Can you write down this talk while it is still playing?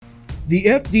The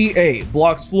FDA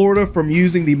blocks Florida from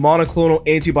using the monoclonal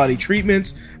antibody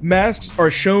treatments. Masks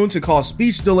are shown to cause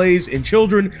speech delays in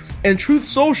children. And Truth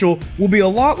Social will be a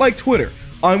lot like Twitter.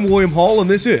 I'm William Hall, and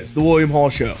this is The William Hall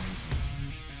Show.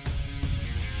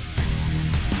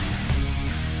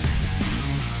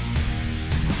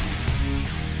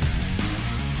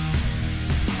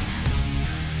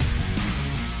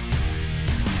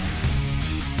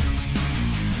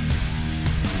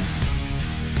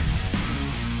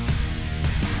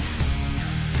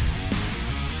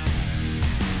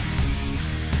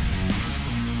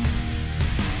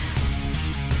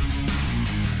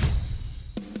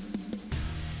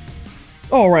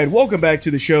 All right, welcome back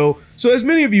to the show. So as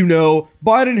many of you know,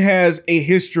 Biden has a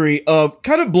history of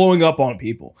kind of blowing up on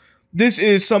people. This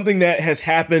is something that has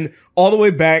happened all the way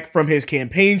back from his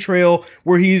campaign trail,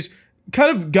 where he's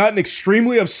kind of gotten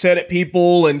extremely upset at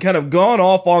people and kind of gone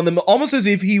off on them, almost as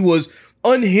if he was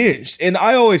unhinged. And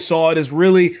I always saw it as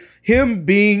really him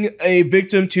being a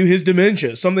victim to his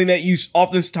dementia, something that you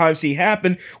oftentimes see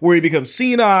happen where he becomes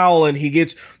senile and he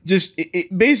gets just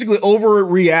it basically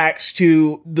overreacts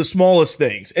to the smallest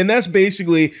things. And that's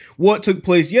basically what took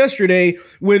place yesterday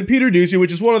when Peter Doocy,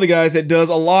 which is one of the guys that does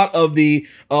a lot of the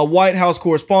White House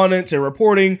correspondence and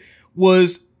reporting,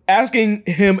 was asking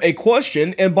him a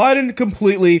question, and Biden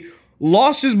completely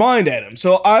lost his mind at him.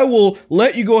 So I will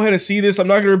let you go ahead and see this. I'm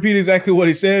not going to repeat exactly what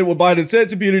he said, what Biden said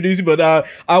to Peter Doocy, but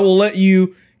I will let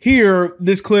you hear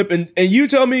this clip and you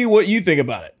tell me what you think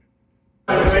about it.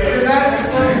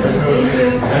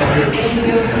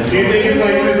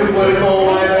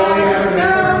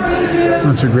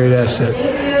 That's a great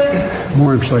asset.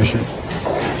 More inflation.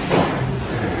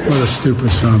 What a stupid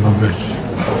son of a bitch.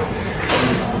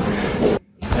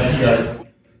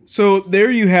 So there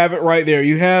you have it right there.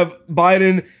 You have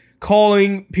Biden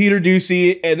calling Peter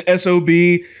Doocy an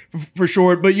SOB for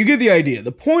short, but you get the idea.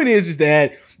 The point is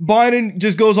that Biden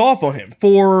just goes off on him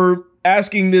for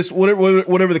asking this,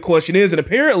 whatever the question is. And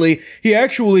apparently he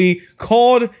actually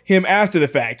called him after the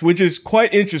fact, which is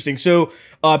quite interesting. So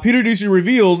Peter Doocy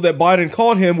reveals that Biden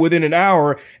called him within an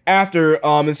hour after,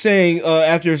 and saying,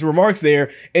 after his remarks there,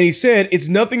 and he said, "It's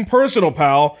nothing personal,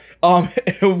 pal."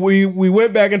 We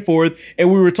went back and forth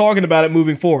and we were talking about it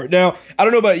moving forward. Now, I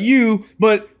don't know about you,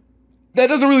 but that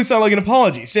doesn't really sound like an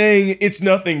apology. Saying it's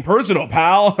nothing personal,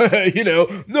 pal.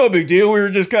 No big deal. We were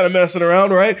just kind of messing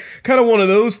around, right? Kind of one of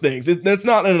those things. That's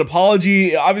not an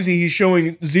apology. Obviously, he's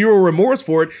showing zero remorse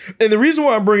for it. And the reason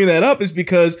why I'm bringing that up is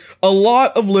because a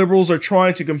lot of liberals are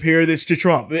trying to compare this to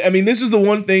Trump. I mean, this is the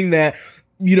one thing that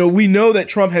we know that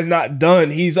Trump has not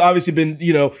done. He's obviously been,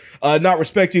 not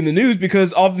respecting the news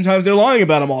because oftentimes they're lying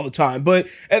about him all the time. But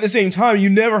at the same time, you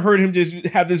never heard him just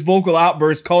have this vocal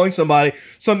outburst calling somebody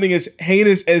something as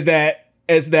heinous as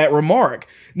that remark.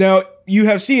 Now, you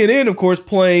have CNN, of course,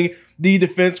 playing the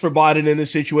defense for Biden in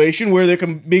this situation where they're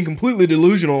being completely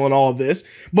delusional in all of this.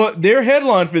 But their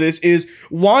headline for this is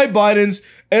why Biden's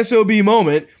SOB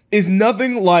moment is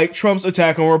nothing like Trump's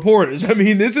attack on reporters. I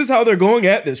mean, this is how they're going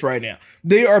at this right now.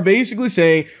 They are basically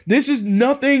saying, this is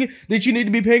nothing that you need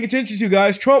to be paying attention to,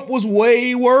 guys. Trump was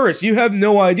way worse. You have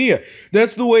no idea.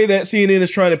 That's the way that CNN is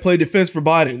trying to play defense for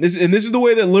Biden. This is the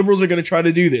way that liberals are going to try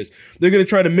to do this. They're going to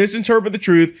try to misinterpret the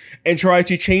truth and try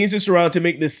to change this around to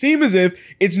make this seem as if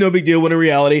it's no big deal when in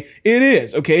reality it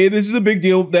is. Okay, this is a big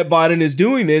deal that Biden is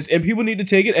doing this, and people need to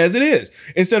take it as it is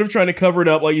instead of trying to cover it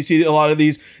up like you see a lot of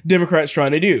these Democrats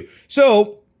trying to do.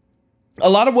 So a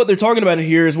lot of what they're talking about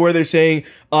here is where they're saying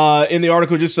in the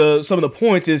article, just some of the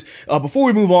points is, before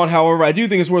we move on, however, I do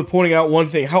think it's worth pointing out one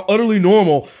thing, how utterly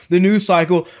normal the news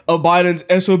cycle of Biden's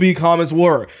SOB comments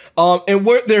were. And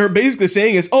what they're basically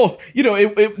saying is,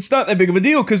 it's not that big of a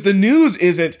deal because the news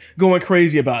isn't going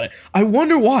crazy about it. I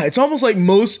wonder why. It's almost like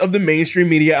most of the mainstream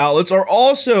media outlets are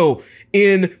also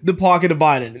in the pocket of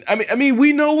Biden. I mean,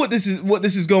 we know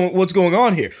what's going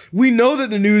on here. We know that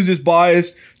the news is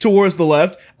biased towards the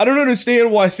left. I don't understand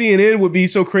why CNN would be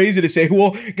so crazy to say,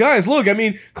 well, guys, look, I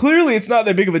mean, clearly it's not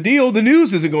that big of a deal. The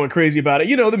news isn't going crazy about it.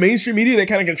 The mainstream media that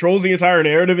kind of controls the entire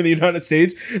narrative in the United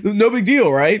States, no big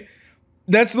deal, right?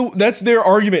 That's their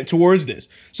argument towards this.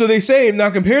 So they say,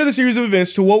 now compare the series of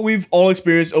events to what we've all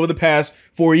experienced over the past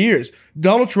 4 years.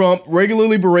 Donald Trump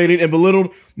regularly berated and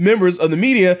belittled members of the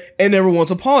media and never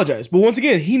once apologized. But once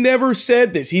again, he never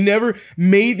said this. He never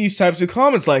made these types of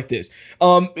comments like this.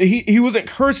 He wasn't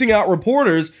cursing out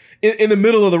reporters in the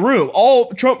middle of the room.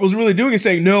 All Trump was really doing is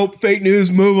saying, nope, fake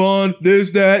news, move on,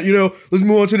 this, that, let's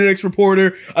move on to the next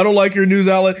reporter. I don't like your news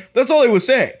outlet. That's all he was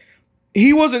saying.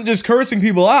 he wasn't just cursing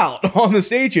people out on the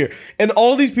stage here. And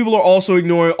all of these people are also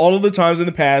ignoring all of the times in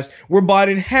the past where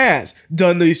Biden has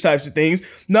done these types of things,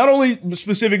 not only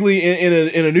specifically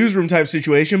in a newsroom type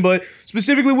situation, but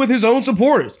specifically with his own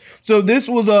supporters. So this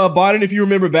was Biden, if you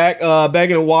remember back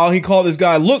in a while, he called this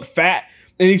guy look fat.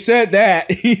 And he said that,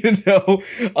 he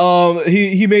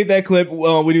made that clip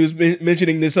when he was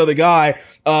mentioning this other guy,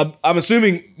 I'm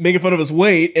assuming making fun of his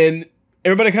weight, and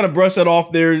everybody kind of brushed that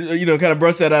off there, kind of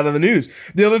brushed that out of the news.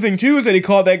 The other thing, too, is that he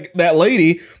called that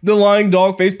lady the lying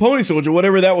dog-faced pony soldier,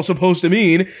 whatever that was supposed to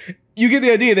mean. You get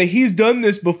the idea that he's done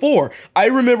this before. I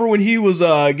remember when he was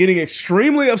getting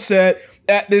extremely upset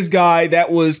at this guy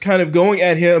that was kind of going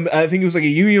at him. I think he was like a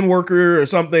union worker or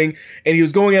something, and he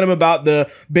was going at him about the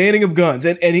banning of guns.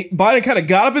 And Biden kind of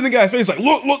got up in the guy's face like,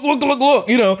 look,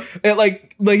 and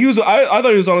like he was. I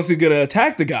thought he was honestly going to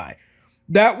attack the guy.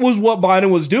 That was what Biden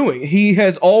was doing. He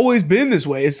has always been this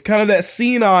way. It's kind of that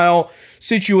senile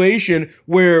situation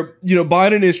where,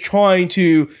 Biden is trying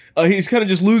to, he's kind of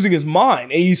just losing his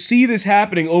mind. And you see this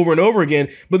happening over and over again,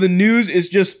 but the news is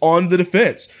just on the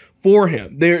defense for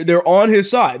him. They're on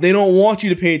his side. They don't want you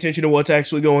to pay attention to what's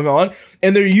actually going on.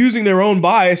 And they're using their own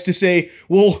bias to say,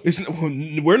 well,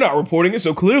 we're not reporting it,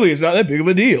 so clearly it's not that big of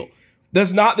a deal.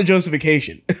 That's not the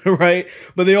justification, right?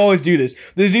 But they always do this.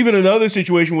 There's even another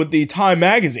situation with the Time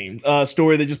Magazine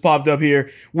story that just popped up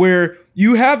here, where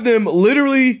you have them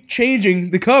literally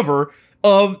changing the cover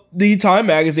of the Time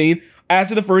Magazine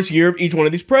after the first year of each one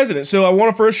of these presidents. So I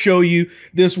want to first show you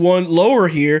this one lower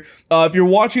here. If you're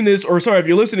watching this, if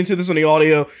you're listening to this on the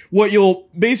audio, what you'll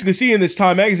basically see in this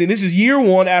Time Magazine, this is year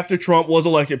one after Trump was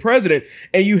elected president.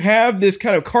 And you have this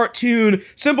kind of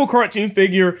simple cartoon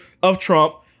figure of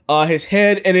Trump. His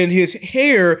head, and in his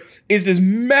hair is this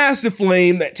massive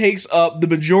flame that takes up the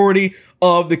majority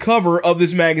of the cover of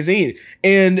this magazine.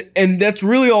 And that's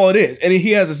really all it is. And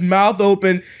he has his mouth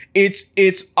open. It's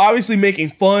obviously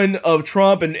making fun of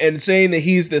Trump and saying that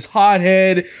he's this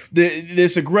hothead,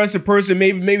 this aggressive person.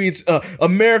 Maybe it's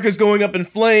America's going up in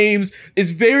flames.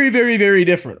 It's very, very, very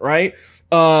different, right?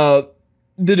 The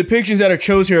depictions that are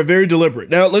chosen here are very deliberate.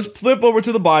 Now let's flip over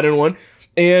to the Biden one.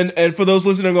 And for those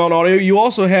listening on audio, you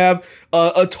also have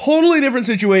a totally different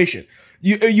situation.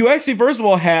 You actually, first of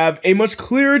all, have a much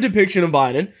clearer depiction of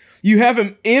Biden. You have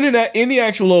him in the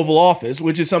actual Oval Office,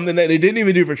 which is something that they didn't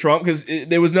even do for Trump because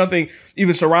there was nothing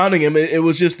even surrounding him. It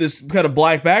was just this kind of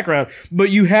black background. But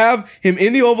you have him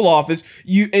in the Oval Office.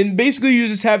 And basically you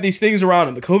just have these things around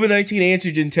him, the COVID-19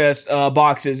 antigen test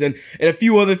boxes and a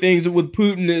few other things with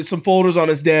Putin, some folders on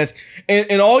his desk.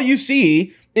 And all you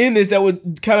see in this that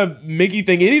would kind of make you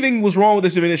think anything was wrong with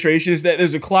this administration is that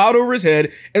there's a cloud over his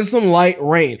head and some light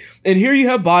rain. And here you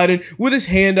have Biden with his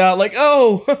hand out like,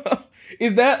 oh,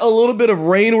 is that a little bit of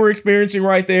rain we're experiencing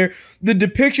right there? The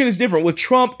depiction is different. With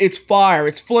Trump, it's fire,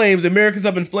 it's flames, America's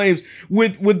up in flames.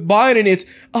 With Biden, it's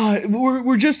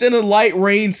we're just in a light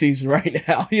rain season right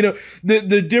now.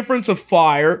 The difference of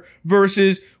fire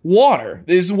versus water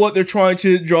is what they're trying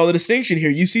to draw the distinction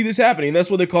here. You see this happening. That's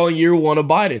what they're calling year one of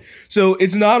Biden. So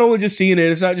it's not only just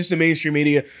CNN, it's not just the mainstream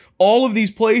media. All of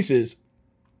these places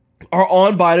are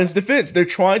on Biden's defense. They're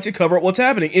trying to cover up what's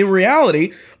happening. In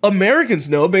reality, Americans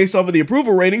know, based off of the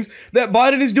approval ratings, that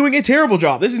Biden is doing a terrible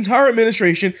job. This entire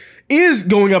administration is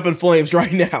going up in flames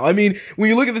right now. I mean, when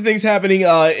you look at the things happening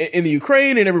in the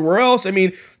Ukraine and everywhere else, I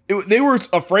mean, they were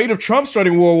afraid of Trump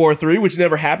starting World War III, which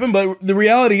never happened. But the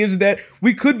reality is that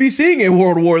we could be seeing a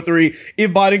World War III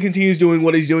if Biden continues doing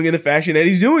what he's doing in the fashion that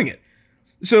he's doing it.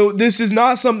 So this is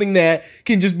not something that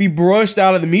can just be brushed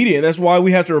out of the media. And that's why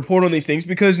we have to report on these things,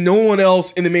 because no one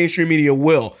else in the mainstream media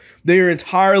will. They are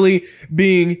entirely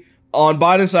being on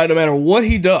Biden's side no matter what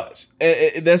he does.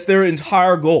 That's their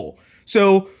entire goal.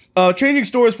 So changing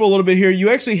stories for a little bit here,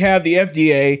 you actually have the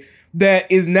FDA that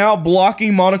is now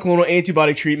blocking monoclonal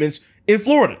antibody treatments in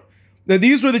Florida. Now,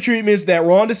 these were the treatments that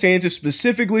Ron DeSantis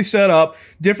specifically set up,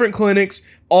 different clinics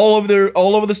all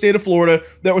over the state of Florida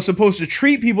that were supposed to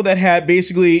treat people that had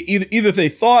basically either if they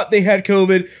thought they had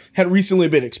COVID, had recently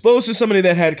been exposed to somebody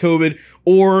that had COVID,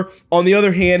 or on the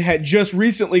other hand, had just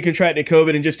recently contracted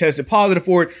COVID and just tested positive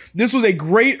for it. This was a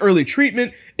great early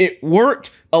treatment. It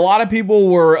worked. A lot of people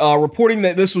were reporting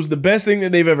that this was the best thing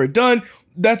that they've ever done.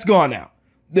 That's gone now.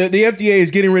 The FDA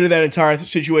is getting rid of that entire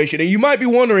situation. And you might be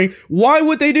wondering, why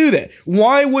would they do that?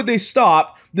 Why would they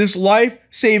stop this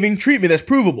life-saving treatment that's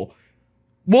provable?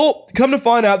 Well, come to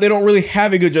find out, they don't really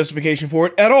have a good justification for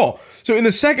it at all. So in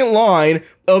the second line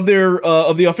of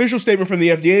the official statement from the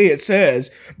FDA, it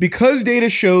says, because data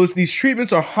shows these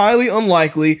treatments are highly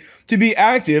unlikely to be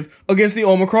active against the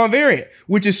Omicron variant,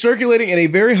 which is circulating at a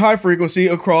very high frequency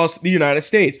across the United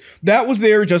States. That was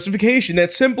their justification,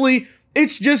 that simply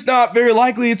it's just not very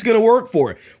likely it's going to work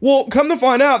for it. Well, come to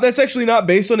find out, that's actually not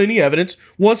based on any evidence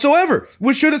whatsoever,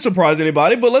 which shouldn't surprise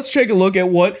anybody. But let's take a look at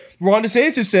what Ron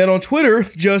DeSantis said on Twitter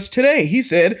just today. He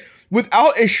said,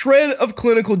 without a shred of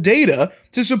clinical data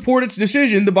to support its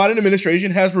decision, the Biden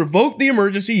administration has revoked the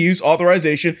emergency use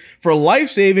authorization for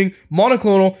life-saving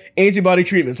monoclonal antibody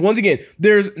treatments. Once again,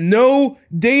 there's no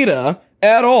data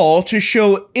at all to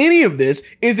show any of this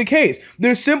is the case.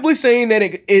 They're simply saying that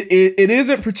it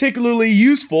isn't particularly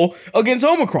useful against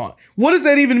Omicron. What does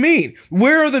that even mean?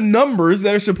 Where are the numbers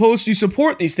that are supposed to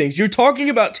support these things? You're talking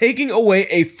about taking away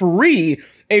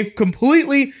a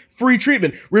completely free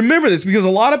treatment. Remember this, because a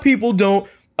lot of people don't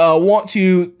want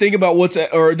to think about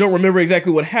or don't remember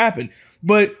exactly what happened.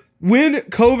 But when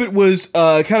COVID was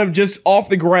kind of just off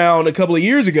the ground a couple of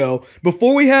years ago,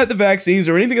 before we had the vaccines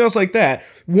or anything else like that,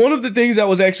 one of the things that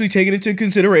was actually taken into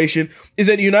consideration is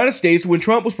that the United States, when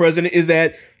Trump was president, is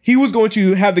that he was going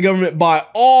to have the government buy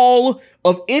all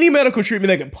of any medical treatment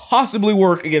that could possibly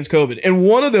work against COVID. And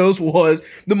one of those was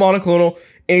the monoclonal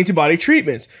antibody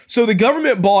treatments. So the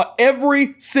government bought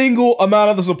every single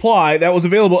amount of the supply that was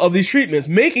available of these treatments,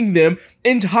 making them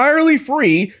entirely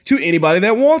free to anybody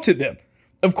that wanted them.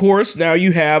 Of course, now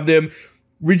you have them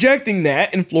rejecting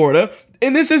that in Florida.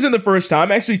 And this isn't the first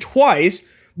time. Actually, twice,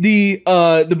 the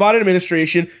Biden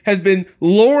administration has been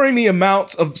lowering the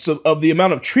amounts of the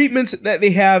amount of treatments that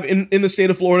they have in the state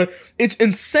of Florida. It's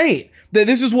insane that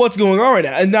this is what's going on right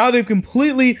now. And now they've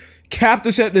completely capped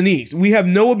us at the knees. We have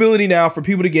no ability now for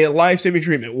people to get life-saving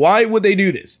treatment. Why would they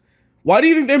do this? Why do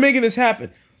you think they're making this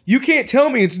happen? You can't tell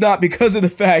me it's not because of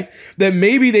the fact that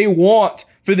maybe they want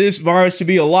for this virus to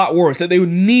be a lot worse, that they would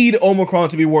need Omicron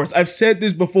to be worse. I've said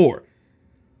this before,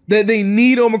 that they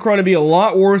need Omicron to be a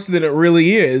lot worse than it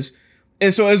really is.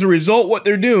 And so as a result, what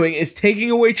they're doing is taking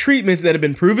away treatments that have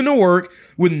been proven to work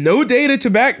with no data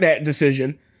to back that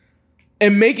decision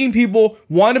and making people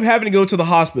wind up having to go to the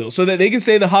hospital so that they can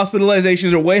say the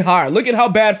hospitalizations are way higher. Look at how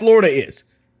bad Florida is.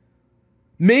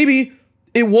 Maybe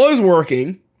it was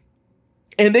working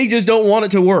and they just don't want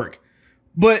it to work.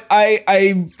 But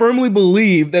I firmly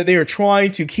believe that they are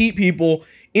trying to keep people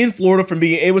in Florida from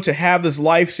being able to have this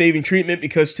life-saving treatment,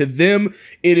 because to them,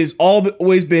 it has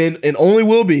always been and only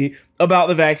will be about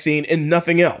the vaccine and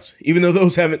nothing else, even though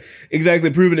those haven't exactly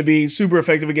proven to be super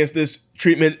effective against this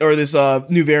treatment or this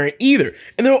new variant either.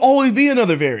 And there'll always be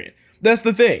another variant. That's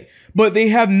the thing. But they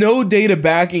have no data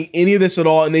backing any of this at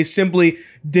all, and they simply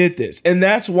did this. And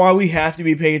that's why we have to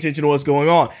be paying attention to what's going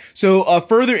on. So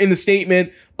further in the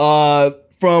statement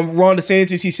from Ron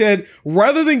DeSantis, he said,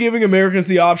 rather than giving Americans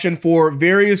the option for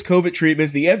various COVID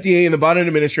treatments, the FDA and the Biden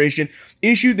administration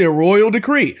issued their royal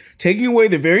decree, taking away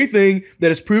the very thing that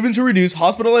has proven to reduce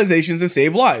hospitalizations and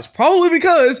save lives. Probably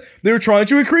because they're trying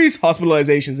to increase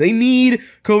hospitalizations. They need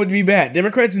COVID to be bad.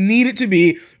 Democrats need it to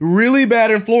be really bad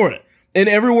in Florida and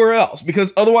everywhere else,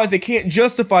 because otherwise they can't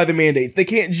justify the mandates. They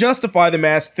can't justify the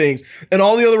mask things and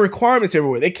all the other requirements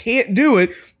everywhere. They can't do it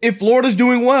if Florida's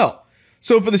doing well.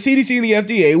 So for the CDC and the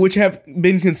FDA, which have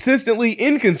been consistently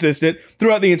inconsistent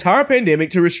throughout the entire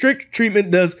pandemic, to restrict treatment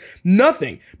does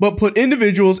nothing but put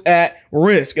individuals at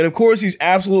risk. And of course, he's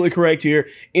absolutely correct here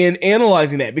in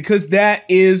analyzing that, because that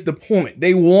is the point.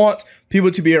 They want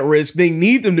people to be at risk. They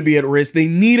need them to be at risk. They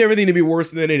need everything to be worse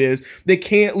than it is. They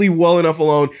can't leave well enough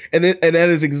alone. And that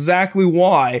is exactly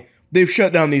why they've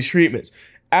shut down these treatments.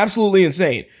 Absolutely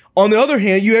insane. On the other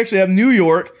hand, you actually have New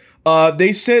York.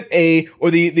 They sent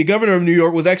the governor of New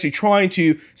York was actually trying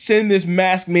to send this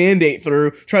mask mandate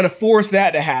through, trying to force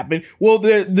that to happen. Well,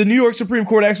 the New York Supreme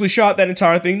Court actually shot that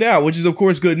entire thing down, which is, of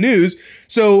course, good news.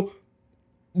 So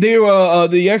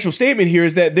the actual statement here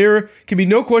is that there can be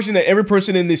no question that every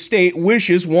person in this state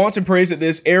wants, and prays that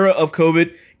this era of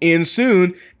COVID ends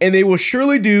soon, and they will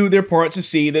surely do their part to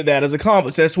see that is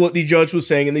accomplished. That's what the judge was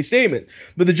saying in the statement.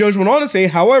 But the judge went on to say,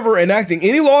 however, enacting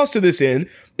any laws to this end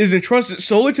is entrusted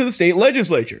solely to the state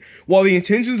legislature. While the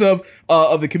intentions of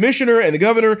the commissioner and the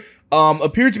governor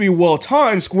appear to be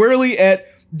well-timed, squarely at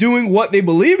doing what they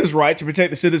believe is right to protect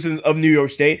the citizens of New York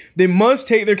State, they must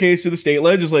take their case to the state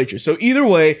legislature. So either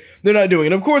way, they're not doing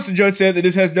it. Of course, the judge said that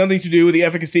this has nothing to do with the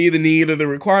efficacy, the need, or the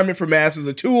requirement for masks as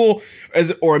a tool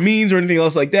or a means or anything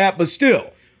else like that. But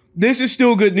still, this is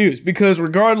still good news, because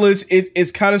regardless,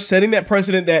 it's kind of setting that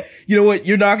precedent that, you know what,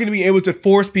 you're not going to be able to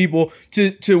force people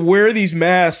to wear these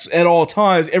masks at all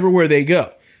times everywhere they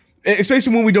go,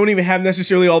 especially when we don't even have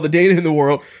necessarily all the data in the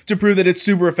world to prove that it's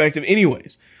super effective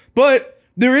anyways. But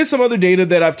there is some other data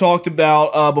that I've talked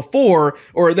about before,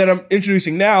 or that I'm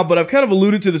introducing now, but I've kind of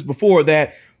alluded to this before,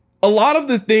 that a lot of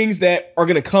the things that are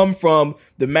going to come from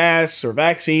the masks or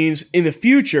vaccines in the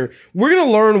future, we're going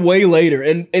to learn way later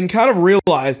and kind of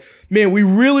realize, man, we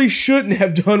really shouldn't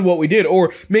have done what we did.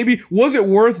 Or maybe was it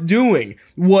worth doing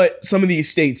what some of these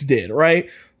states did, right?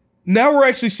 Now we're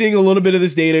actually seeing a little bit of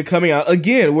this data coming out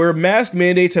again, where mask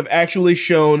mandates have actually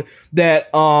shown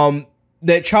that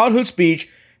that childhood speech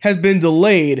has been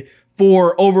delayed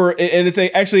for over, and it's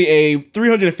actually a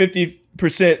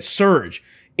 350% surge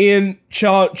in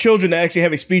children that actually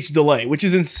have a speech delay, which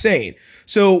is insane.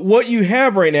 So what you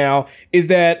have right now is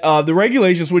that the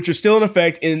regulations, which are still in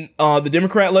effect in the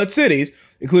Democrat-led cities,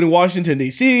 including Washington,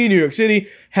 D.C., New York City,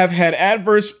 have had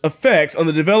adverse effects on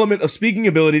the development of speaking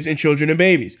abilities in children and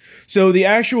babies. So the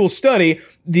actual study,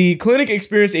 the clinic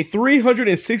experienced a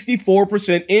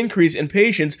 364% increase in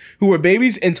patients who were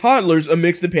babies and toddlers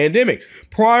amidst the pandemic.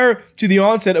 Prior to the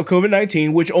onset of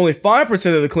COVID-19, which only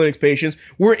 5% of the clinic's patients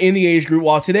were in the age group,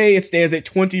 while today it stands at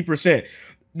 20%.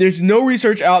 There's no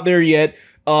research out there yet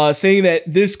saying that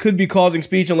this could be causing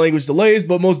speech and language delays,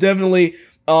 but most definitely,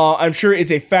 I'm sure it's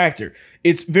a factor.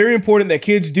 It's very important that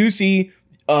kids do see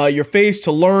your face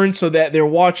to learn so that they're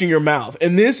watching your mouth.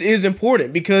 And this is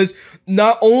important because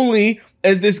not only,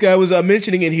 as this guy was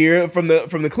mentioning it here from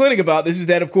the clinic about this, is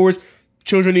that, of course,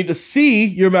 children need to see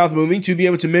your mouth moving to be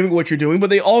able to mimic what you're doing,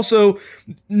 but they also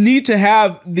need to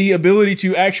have the ability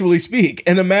to actually speak.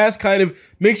 And a mask kind of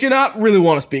makes you not really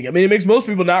want to speak. I mean, it makes most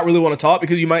people not really want to talk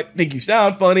because you might think you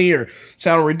sound funny or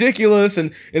sound ridiculous.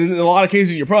 And in a lot of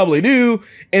cases, you probably do.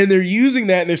 And they're using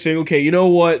that and they're saying, okay, you know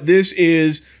what? This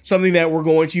is something that we're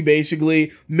going to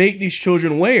basically make these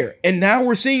children wear. And now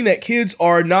we're seeing that kids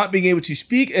are not being able to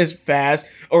speak as fast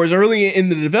or as early in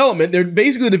the development. They're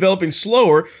basically developing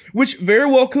slower, which very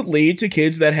well could lead to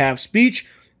kids that have speech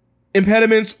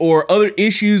impediments or other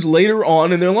issues later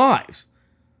on in their lives.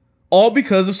 All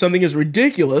because of something as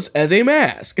ridiculous as a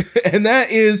mask. And that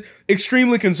is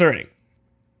extremely concerning.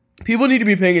 People need to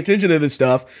be paying attention to this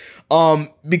stuff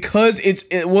because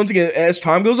once again, as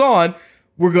time goes on,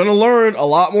 we're going to learn a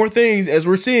lot more things as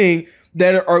we're seeing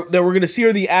that we're going to see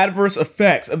are the adverse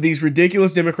effects of these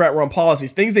ridiculous Democrat-run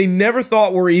policies, things they never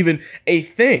thought were even a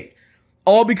thing.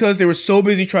 All because they were so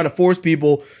busy trying to force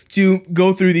people to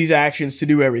go through these actions to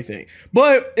do everything.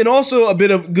 But, and also a bit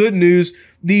of good news,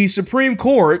 the Supreme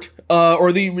Court,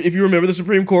 if you remember, the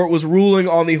Supreme Court was ruling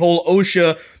on the whole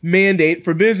OSHA mandate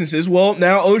for businesses. Well,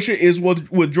 now OSHA is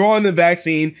withdrawing the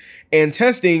vaccine and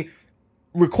testing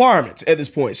requirements at this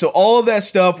point. So all of that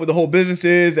stuff with the whole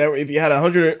businesses, that if you had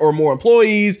 100 or more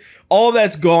employees, all of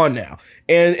that's gone now.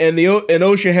 And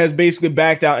OSHA has basically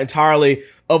backed out entirely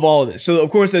of all of this. So of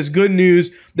course, that's good news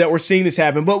that we're seeing this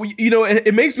happen. But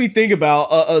it makes me think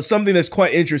about something that's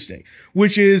quite interesting,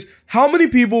 which is how many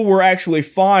people were actually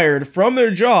fired from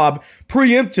their job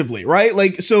preemptively, right?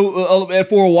 Like, so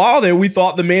for a while there, we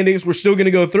thought the mandates were still going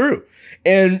to go through.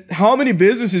 And how many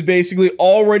businesses basically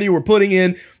already were putting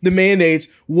in the mandates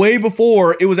way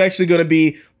before it was actually going to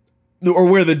be, or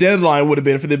where the deadline would have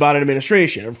been for the Biden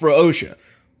administration or for OSHA.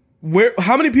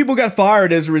 How many people got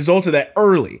fired as a result of that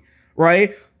early,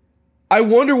 right? I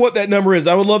wonder what that number is.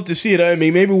 I would love to see it. I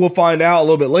mean, maybe we'll find out a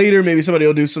little bit later. Maybe somebody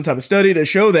will do some type of study to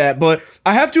show that. But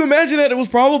I have to imagine that it was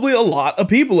probably a lot of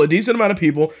people, a decent amount of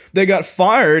people that got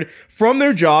fired from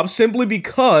their jobs simply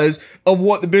because of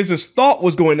what the business thought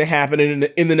was going to happen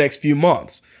in the next few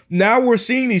months. Now we're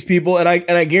seeing these people, and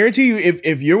I guarantee you,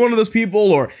 if you're one of those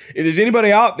people, or if there's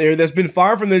anybody out there that's been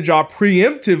fired from their job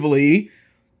preemptively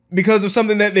because of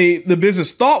something that the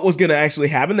business thought was going to actually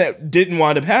happen that didn't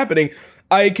wind up happening,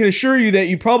 I can assure you that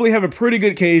you probably have a pretty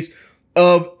good case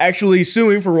of actually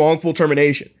suing for wrongful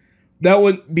termination. That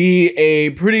would be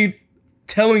a pretty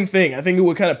telling thing. I think it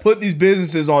would kind of put these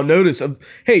businesses on notice of,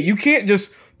 hey, you can't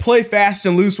just play fast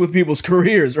and loose with people's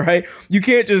careers, right? You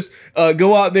can't just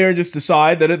go out there and just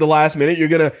decide that at the last minute you're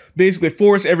going to basically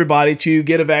force everybody to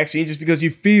get a vaccine just because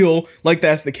you feel like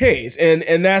that's the case.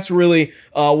 And that's really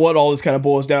what all this kind of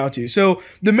boils down to. So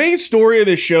the main story of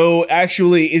this show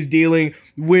actually is dealing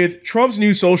with Trump's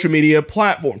new social media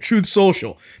platform, Truth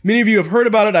Social. Many of you have heard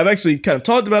about it. I've actually kind of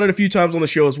talked about it a few times on the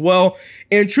show as well.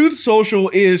 And Truth Social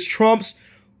is Trump's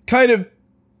kind of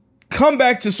come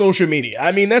back to social media.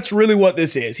 I mean, that's really what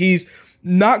this is. He's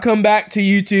not come back to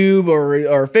YouTube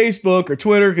or Facebook or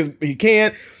Twitter because he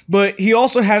can't, but he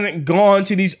also hasn't gone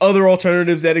to these other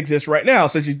alternatives that exist right now,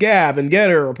 such as Gab and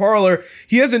Getter or Parler.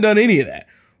 He hasn't done any of that.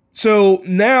 So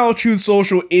now Truth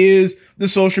Social is the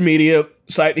social media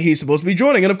site that he's supposed to be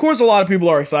joining. And of course, a lot of people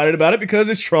are excited about it because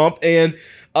it's Trump and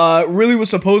really was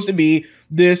supposed to be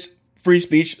this free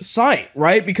speech site,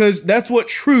 right? Because that's what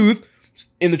truth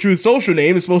in the Truth Social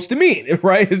name is supposed to mean,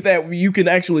 right? Is that you can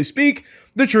actually speak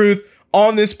the truth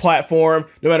on this platform,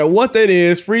 no matter what that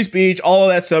is, free speech, all of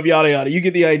that stuff, yada, yada. You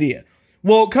get the idea.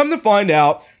 Well, come to find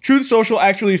out, Truth Social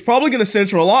actually is probably going to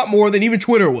censor a lot more than even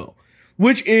Twitter will,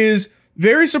 which is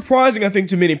very surprising, I think,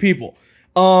 to many people.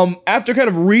 After kind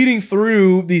of reading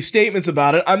through the statements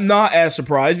about it, I'm not as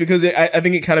surprised because I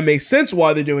think it kind of makes sense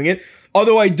why they're doing it,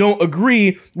 although I don't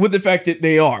agree with the fact that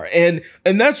they are. And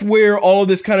that's where all of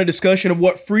this kind of discussion of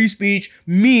what free speech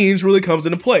means really comes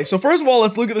into play. So first of all,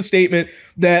 let's look at the statement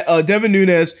that Devin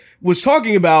Nunes was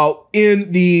talking about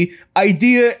in the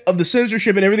idea of the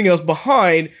censorship and everything else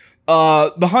behind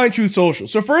Truth Social.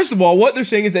 So first of all, what they're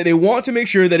saying is that they want to make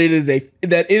sure that it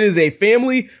is a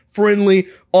family-friendly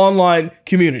online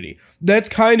community. That's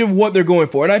kind of what they're going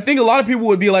for. And I think a lot of people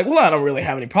would be like, well, I don't really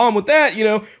have any problem with that. You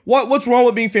know, what's wrong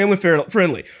with being family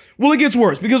friendly? Well, it gets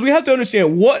worse because we have to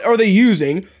understand what are they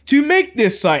using to make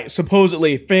this site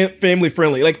supposedly family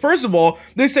friendly. Like, first of all,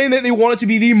 they're saying that they want it to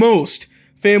be the most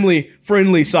family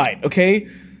friendly site. Okay.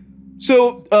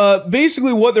 So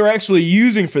basically what they're actually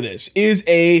using for this is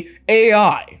a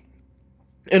AI,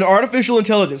 an artificial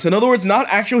intelligence. In other words, not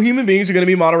actual human beings are going to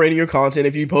be moderating your content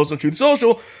if you post on Truth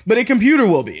Social, but a computer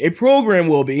will be, a program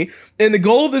will be. And the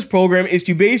goal of this program is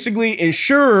to basically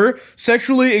ensure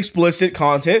sexually explicit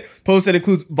content, posts that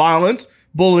includes violence,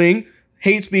 bullying,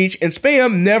 hate speech, and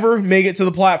spam never make it to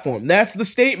the platform. That's the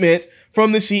statement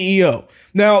from the CEO.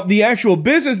 Now, the actual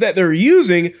business that they're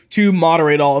using to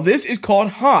moderate all of this is called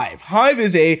Hive. Hive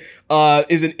is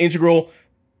an integral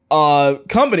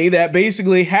company that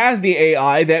basically has the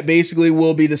AI that basically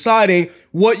will be deciding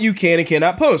what you can and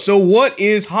cannot post. So what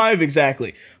is Hive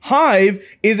exactly? Hive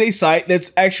is a site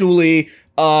that's actually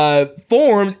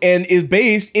formed and is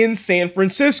based in San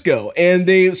Francisco.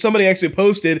 And somebody actually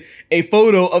posted a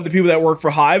photo of the people that work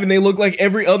for Hive, and they look like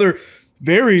every other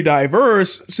very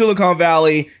diverse Silicon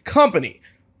Valley company.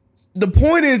 The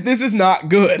point is, this is not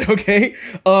good, okay?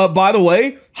 By the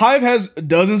way, Hive has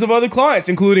dozens of other clients,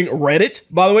 including Reddit.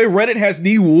 By the way, Reddit has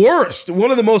the worst,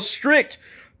 one of the most strict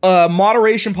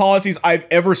moderation policies I've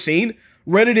ever seen.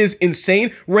 Reddit is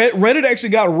insane. Reddit actually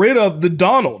got rid of the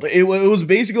Donald. It was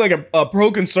basically like a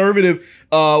pro-conservative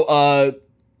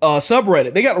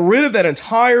subreddit. They got rid of that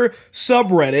entire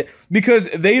subreddit because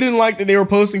they didn't like that they were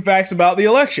posting facts about the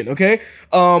election, okay?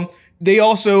 They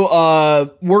also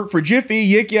work for Jiffy,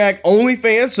 Yik Yak,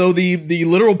 OnlyFans, so the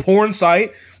literal porn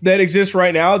site that exists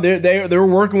right now. They're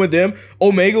working with them.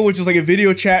 Omega, which is like a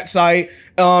video chat site.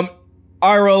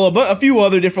 IRL, a few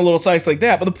other different little sites like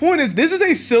that. But the point is, this is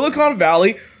a Silicon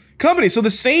Valley company. So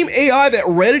the same AI that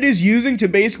Reddit is using to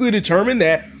basically determine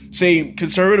that, say,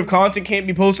 conservative content can't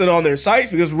be posted on their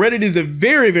sites, because Reddit is a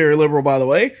very, very liberal, by the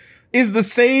way, is the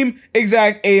same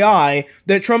exact AI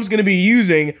that Trump's going to be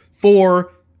using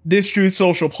for this Truth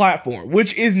Social platform,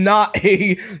 which is not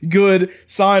a good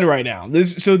sign right now.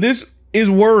 This is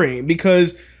worrying,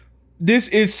 because this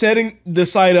is setting the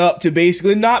site up to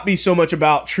basically not be so much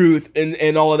about truth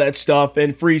and all of that stuff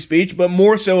and free speech, but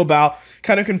more so about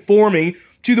kind of conforming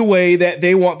to the way that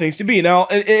they want things to be. Now,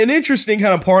 an interesting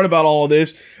kind of part about all of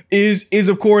this is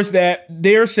of course that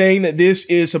they're saying that this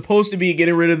is supposed to be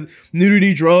getting rid of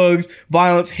nudity, drugs,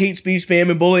 violence, hate speech, spam,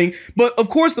 and bullying. But of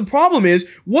course, the problem is,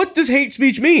 what does hate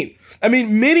speech mean? I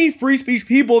mean, many free speech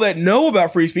people that know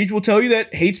about free speech will tell you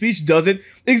that hate speech doesn't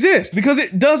exist, because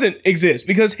it doesn't exist,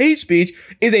 because hate speech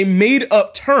is a made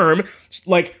up term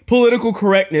like political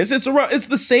correctness. It's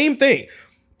the same thing.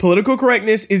 Political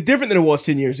correctness is different than it was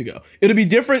 10 years ago. It'll be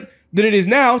different than it is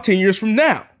now 10 years from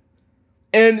now.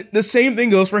 And the same thing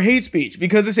goes for hate speech,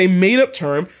 because it's a made-up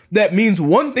term that means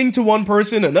one thing to one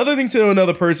person, another thing to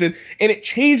another person, and it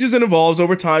changes and evolves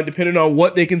over time depending on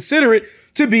what they consider it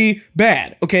to be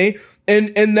bad, okay?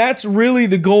 And that's really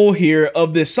the goal here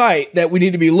of this site that we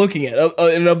need to be looking at,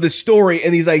 and of this story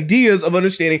and these ideas of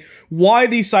understanding why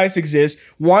these sites exist,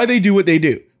 why they do what they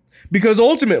do. Because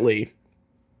ultimately,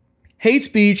 hate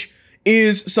speech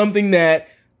is something that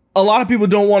a lot of people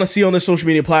don't want to see on their social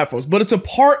media platforms, but it's a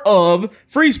part of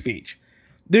free speech.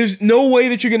 There's no way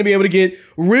that you're going to be able to get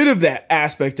rid of that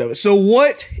aspect of it. So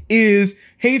what is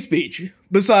hate speech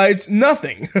besides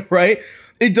nothing, right?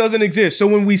 It doesn't exist. So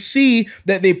when we see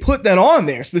that they put that on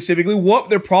there specifically, what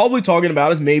they're probably talking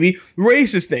about is maybe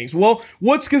racist things. Well,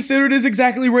 what's considered is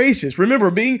exactly racist.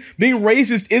 Remember, being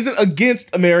racist isn't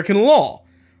against American law.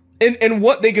 And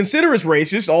what they consider as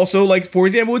racist also, like, for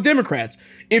example, with Democrats.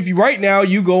 If right now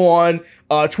you go on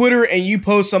Twitter and you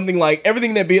post something like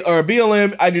everything that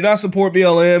BLM, I do not support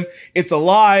BLM, it's a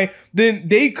lie, then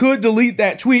they could delete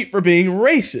that tweet for being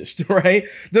racist, right?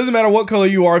 Doesn't matter what color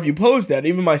you are if you post that,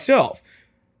 even myself.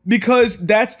 Because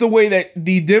that's the way that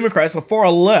the Democrats, the far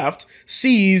left,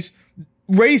 sees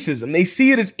racism. They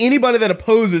see it as anybody that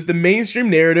opposes the mainstream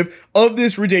narrative of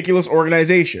this ridiculous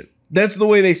organization. That's the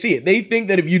way they see it. They think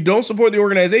that if you don't support the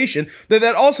organization,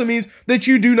 that also means that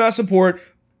you do not support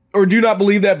or do not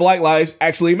believe that Black lives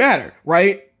actually matter,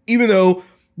 right? Even though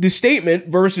the statement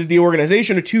versus the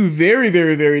organization are two very,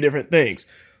 very, very different things.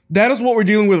 That is what we're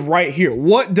dealing with right here.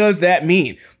 What does that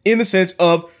mean in the sense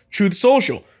of Truth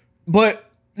Social? But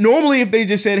normally if they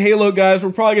just said, hey, look, guys,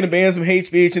 we're probably going to ban some hate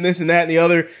speech and this and that and the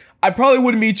other, I probably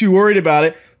wouldn't be too worried about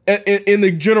it in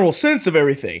the general sense of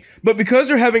everything. But because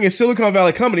they're having a Silicon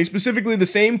Valley company, specifically the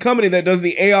same company that does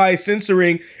the AI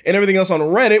censoring and everything else on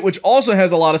Reddit, which also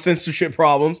has a lot of censorship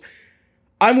problems,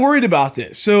 I'm worried about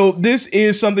this. So this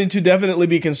is something to definitely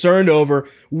be concerned over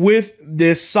with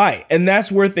this site. And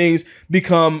that's where things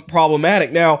become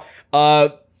problematic. Now,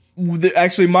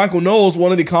 actually, Michael Knowles,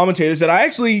 one of the commentators that I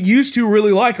actually used to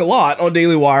really like a lot on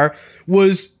Daily Wire,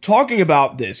 was talking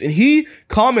about this. And he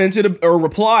commented or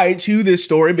replied to this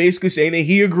story basically saying that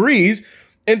he agrees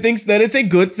and thinks that it's a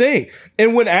good thing.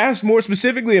 And when asked more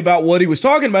specifically about what he was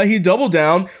talking about, he doubled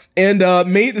down and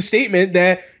made the statement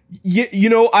that, you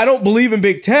know, I don't believe in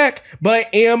big tech, but I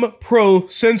am pro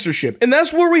censorship. And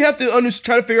that's where we have to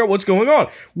try to figure out what's going on.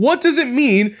 What does it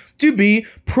mean to be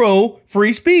pro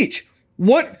free speech?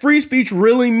 What free speech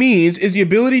really means is the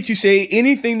ability to say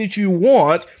anything that you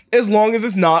want as long as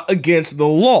it's not against the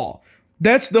law.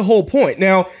 That's the whole point.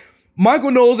 Now,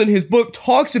 Michael Knowles in his book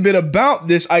talks a bit about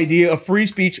this idea of free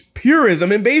speech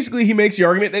purism, and basically he makes the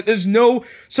argument that there's no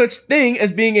such thing as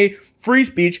being a free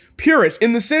speech purist,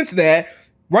 in the sense that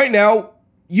right now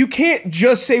you can't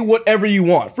just say whatever you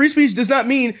want. Free speech does not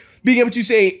mean being able to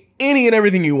say any and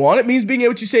everything you want. It means being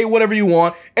able to say whatever you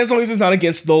want as long as it's not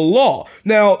against the law.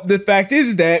 Now, the fact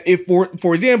is that if,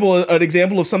 for example, an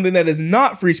example of something that is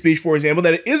not free speech, for example,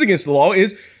 that it is against the law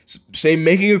is, say,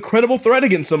 making a credible threat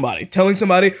against somebody, telling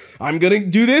somebody, I'm going to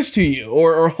do this to you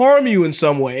or harm you in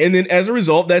some way. And then as a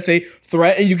result, that's a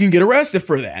threat and you can get arrested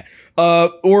for that.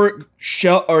 Or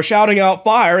shouting out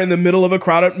fire in the middle of a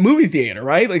crowded movie theater,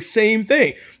 right? Like, same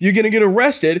thing. You're going to get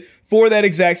arrested for that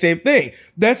exact same thing.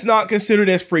 That's not considered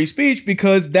as free speech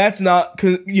because that's not,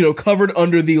 covered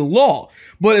under the law.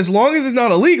 But as long as it's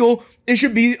not illegal, it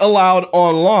should be allowed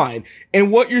online.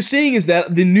 And what you're seeing is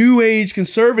that the new age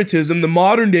conservatism, the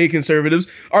modern day conservatives,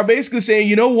 are basically saying,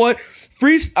 you know what?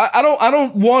 I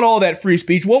don't want all that free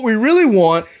speech. What we really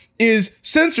want is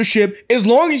censorship as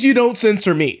long as you don't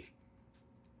censor me.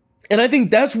 And I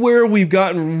think that's where we've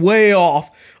gotten way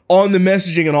off on the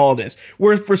messaging and all of this,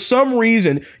 where for some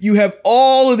reason you have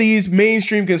all of these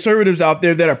mainstream conservatives out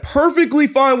there that are perfectly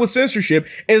fine with censorship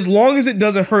as long as it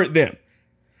doesn't hurt them.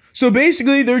 So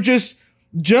basically they're just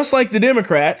like the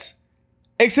Democrats,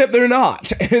 except they're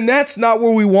not. And that's not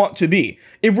where we want to be.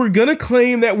 If we're going to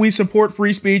claim that we support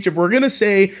free speech, if we're going to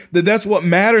say that that's what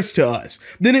matters to us,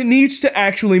 then it needs to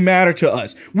actually matter to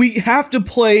us. We have to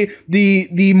play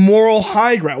the moral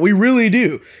high ground. We really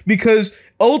do. Because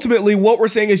ultimately what we're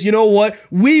saying is, you know what?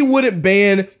 We wouldn't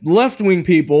ban left-wing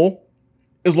people,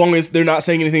 as long as they're not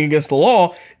saying anything against the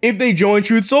law, if they join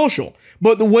Truth Social.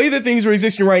 But the way that things are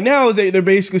existing right now is that they're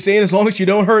basically saying, as long as you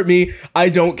don't hurt me, I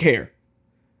don't care.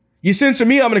 You censor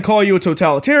me, I'm going to call you a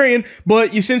totalitarian,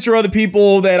 but you censor other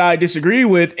people that I disagree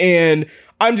with, and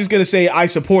I'm just going to say I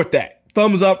support that.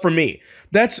 Thumbs up for me.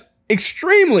 That's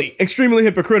extremely, extremely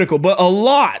hypocritical, but a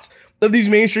lot of these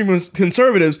mainstream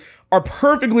conservatives are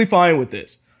perfectly fine with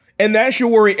this, and that should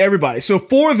worry everybody. So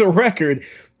for the record,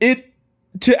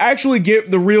 to actually get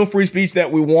the real free speech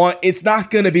that we want, it's not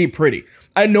going to be pretty.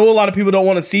 I know a lot of people don't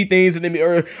want to see things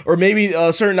that or maybe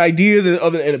certain ideas and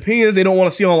opinions they don't want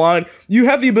to see online. You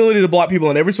have the ability to block people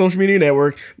on every social media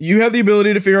network. You have the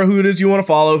ability to figure out who it is you want to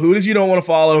follow, who it is you don't want to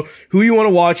follow, who you want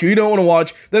to watch, who you don't want to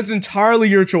watch. That's entirely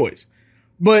your choice.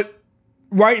 But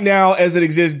right now, as it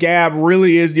exists, Gab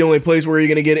really is the only place where you're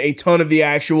going to get a ton of the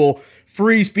actual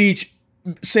free speech.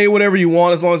 Say whatever you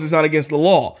want as long as it's not against the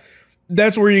law.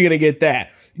 That's where you're going to get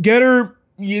that. Getter,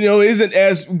 isn't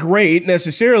as great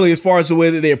necessarily as far as the way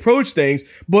that they approach things,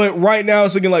 but right now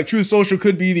it's looking like Truth Social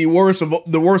could be the worst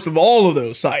of all of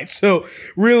those sites. So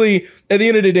really, at the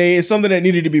end of the day, it's something that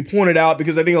needed to be pointed out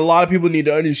because I think a lot of people need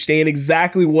to understand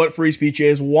exactly what free speech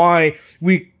is, why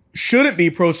we shouldn't be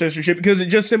pro-censorship, because it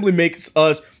just simply makes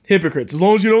us hypocrites. As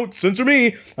long as you don't censor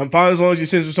me, I'm fine as long as you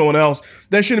censor someone else.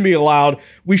 That shouldn't be allowed.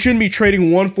 We shouldn't be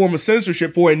trading one form of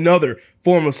censorship for another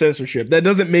form of censorship. That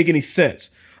doesn't make any sense.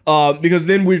 Because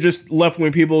then we're just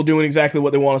left-wing people doing exactly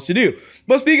what they want us to do.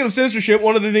 But speaking of censorship,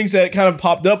 one of the things that kind of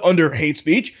popped up under hate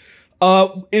speech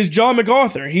is John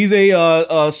MacArthur. He's he's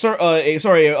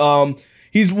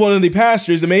one of the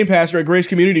pastors, the main pastor at Grace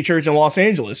Community Church in Los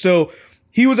Angeles. So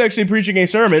he was actually preaching a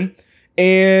sermon,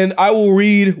 And I will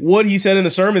read what he said in the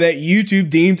sermon that YouTube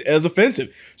deemed as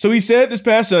offensive. So he said this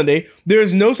past Sunday, there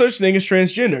is no such thing as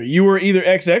transgender. You are either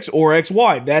XX or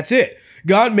XY. That's it.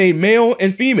 God made male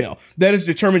and female. That is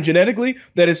determined genetically.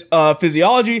 That is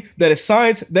physiology. That is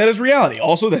science. That is reality.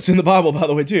 Also, that's in the Bible, by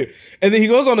the way, too. And then he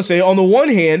goes on to say, on the one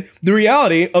hand, the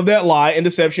reality of that lie and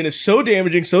deception is so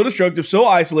damaging, so destructive, so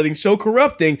isolating, so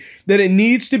corrupting that it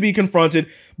needs to be confronted.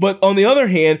 But on the other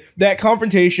hand, that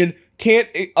confrontation can't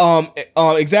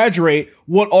exaggerate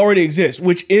what already exists,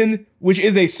 which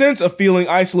is a sense of feeling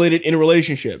isolated in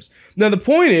relationships. Now, the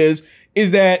point is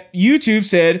that YouTube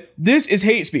said this is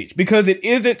hate speech because it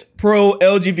isn't pro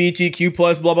LGBTQ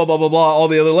plus blah, blah, blah, blah, blah, all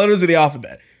the other letters of the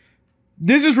alphabet.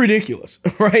 This is ridiculous,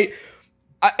 right?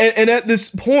 And at this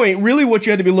point, really what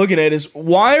you had to be looking at is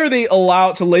why are they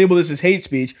allowed to label this as hate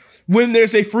speech when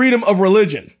there's a freedom of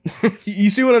religion? You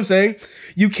see what I'm saying?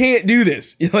 You can't do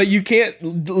this. Like, you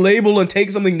can't label and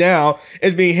take something down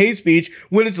as being hate speech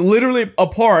when it's literally a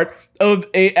part of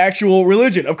a actual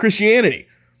religion, of Christianity.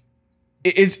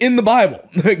 It's in the Bible.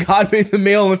 God made the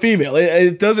male and the female.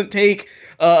 It doesn't take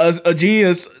a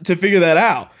genius to figure that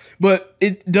out. But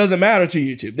it doesn't matter to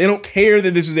YouTube. They don't care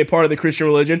that this is a part of the Christian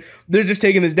religion. They're just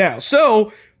taking this down.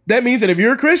 So that means that if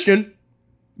you're a Christian,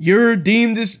 you're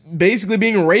deemed as basically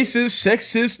being racist,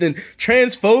 sexist, and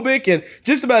transphobic, and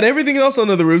just about everything else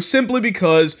under the roof simply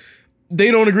because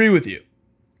they don't agree with you.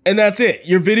 And that's it.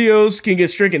 Your videos can get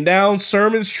stricken down,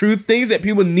 sermons, truth, things that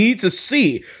people need to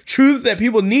see, truth that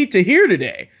people need to hear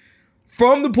today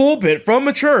from the pulpit, from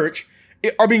a church,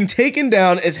 are being taken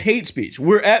down as hate speech.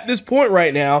 We're at this point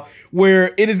right now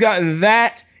where it has gotten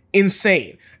that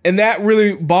insane. And that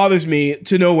really bothers me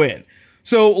to no end.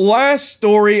 So last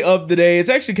story of the day, it's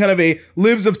actually kind of a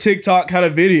Libs of TikTok kind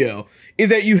of video, is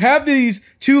that you have these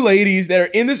two ladies that are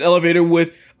in this elevator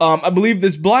with, I believe,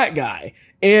 this black guy.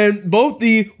 And both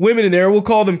the women in there, we'll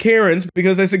call them Karens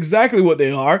because that's exactly what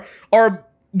they are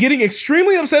getting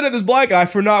extremely upset at this black guy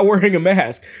for not wearing a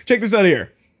mask. Check this out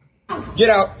here. Get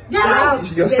out. Get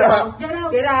out. Yo, stop. Get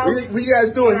out. Get out. What you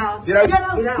guys doing? Get out. Get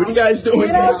out. What you guys doing?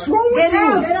 What's wrong with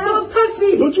you? Don't touch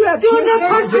me. Don't you have Do not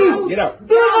touch me. Get out.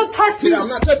 Do not touch me. Get out. I'm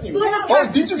not touching you. Oh,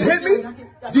 did you just hit me?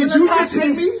 Did you just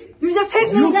hit me? You just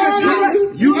hit me. You just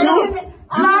hit me? You too?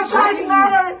 Black Lives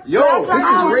Matter. Yo, this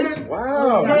is racist.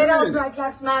 Wow. Get out. Black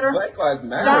Lives Matter. Black Lives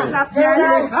Black Matter. Lives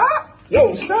Matter. Stop.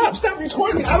 Yo, stop. Stop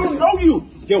recording me. I don't know you.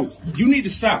 Yo, you need to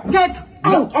stop. Get out.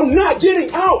 No, I'm not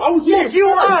getting out. I was here Yes,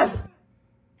 you first.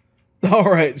 are. All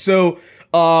right. So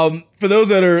for those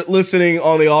that are listening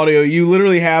on the audio, you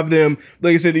literally have them,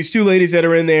 like I said, these two ladies that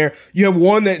are in there. You have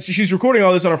one that she's recording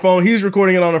all this on her phone. He's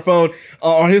recording it on her phone,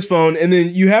 on his phone. And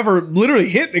then you have her literally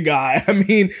hit the guy. I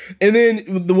mean, and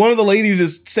then one of the ladies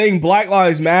is saying Black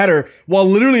Lives Matter while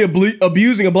literally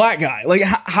abusing a black guy. Like,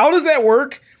 how does that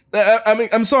work? I mean,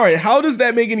 I'm sorry. How does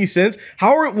that make any sense?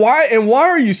 Why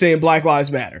are you saying Black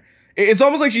Lives Matter? It's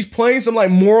almost like she's playing some like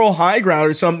moral high ground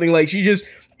or something. Like she just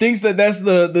thinks that that's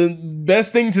the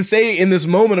best thing to say in this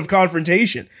moment of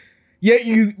confrontation. Yet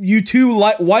you two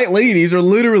white ladies are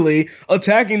literally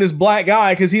attacking this black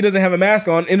guy because he doesn't have a mask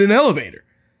on in an elevator.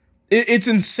 It's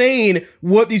insane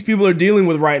what these people are dealing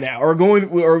with right now,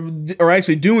 or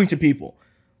actually doing to people.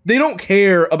 They don't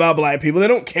care about black people. They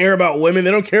don't care about women.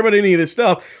 They don't care about any of this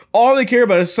stuff. All they care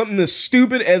about is something as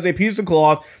stupid as a piece of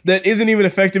cloth that isn't even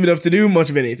effective enough to do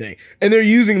much of anything. And they're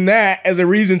using that as a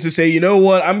reason to say, you know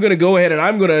what, I'm going to go ahead and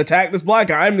I'm going to attack this black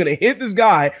guy. I'm going to hit this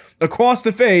guy across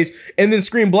the face and then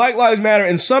scream Black Lives Matter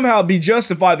and somehow be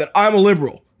justified that I'm a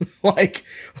liberal. Like,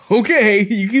 okay,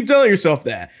 you keep telling yourself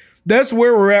that. That's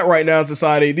where we're at right now in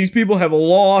society. These people have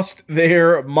lost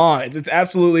their minds. It's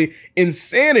absolutely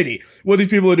insanity what these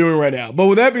people are doing right now. But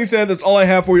with that being said, that's all I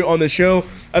have for you on this show.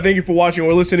 I thank you for watching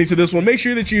or listening to this one. Make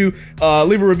sure that you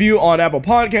leave a review on Apple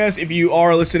Podcasts if you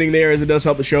are listening there, as it does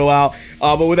help the show out.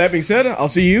 But with that being said, I'll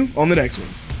see you on the next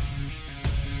one.